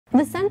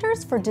The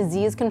Centers for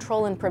Disease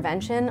Control and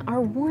Prevention are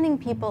warning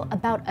people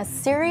about a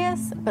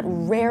serious but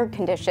rare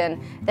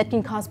condition that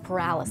can cause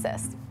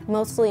paralysis,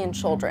 mostly in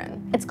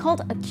children. It's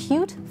called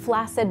acute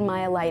flaccid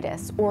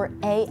myelitis, or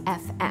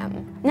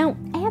AFM. Now,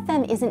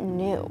 AFM isn't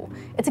new.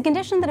 It's a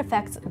condition that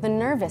affects the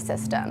nervous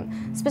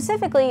system,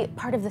 specifically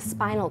part of the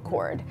spinal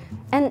cord,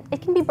 and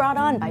it can be brought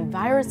on by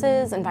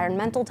viruses,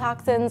 environmental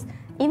toxins,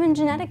 even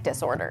genetic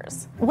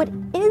disorders. What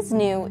is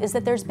new is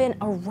that there's been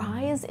a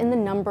rise in the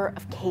number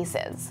of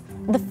cases.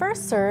 The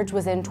first surge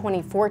was in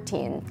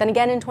 2014, then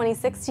again in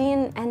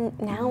 2016, and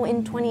now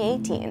in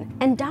 2018.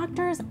 And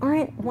doctors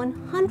aren't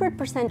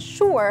 100%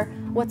 sure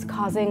what's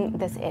causing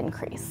this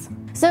increase.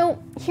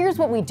 So here's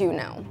what we do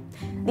know.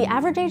 The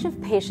average age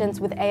of patients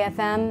with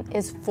AFM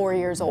is 4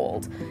 years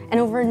old, and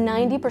over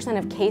 90%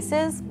 of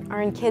cases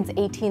are in kids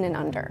 18 and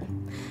under.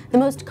 The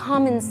most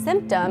common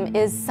symptom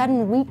is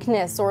sudden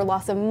weakness or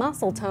loss of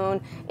muscle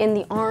tone in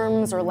the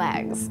arms or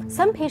legs.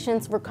 Some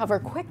patients recover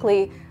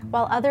quickly,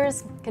 while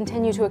others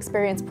continue to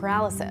experience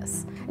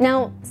paralysis.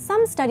 Now,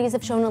 some studies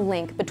have shown a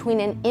link between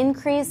an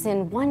increase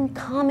in one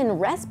common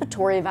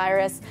respiratory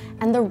virus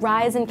and the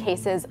rise in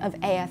cases of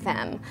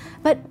AFM,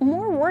 but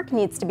more work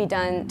needs to be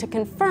done to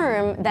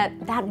confirm that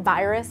that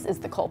virus is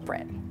the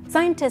culprit.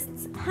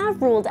 Scientists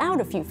have ruled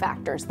out a few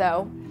factors,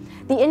 though.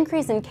 The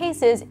increase in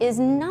cases is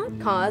not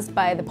caused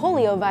by the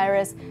polio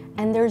virus,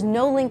 and there's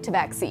no link to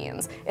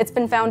vaccines. It's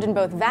been found in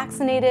both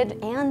vaccinated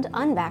and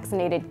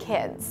unvaccinated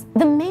kids.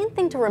 The main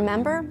thing to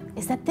remember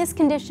is that this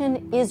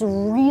condition is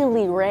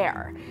really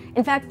rare.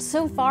 In fact,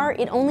 so far,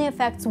 it only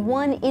affects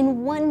 1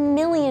 in 1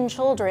 million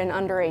children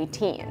under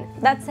 18.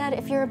 That said,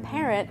 if you're a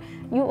parent,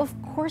 you of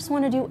course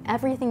want to do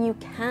everything you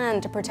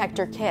can to protect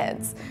your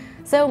kids.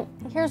 So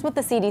here's what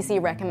the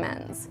CDC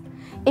recommends.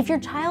 If your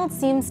child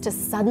seems to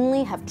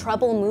suddenly have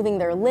trouble moving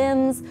their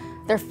limbs,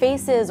 their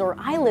faces or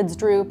eyelids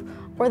droop,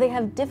 or they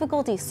have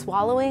difficulty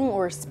swallowing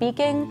or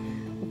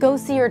speaking, go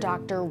see your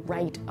doctor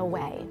right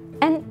away.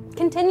 And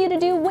continue to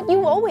do what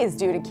you always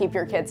do to keep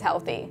your kids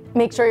healthy.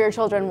 Make sure your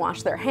children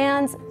wash their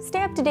hands,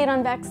 stay up to date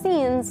on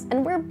vaccines,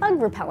 and wear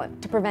bug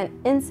repellent to prevent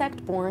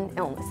insect-borne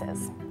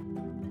illnesses.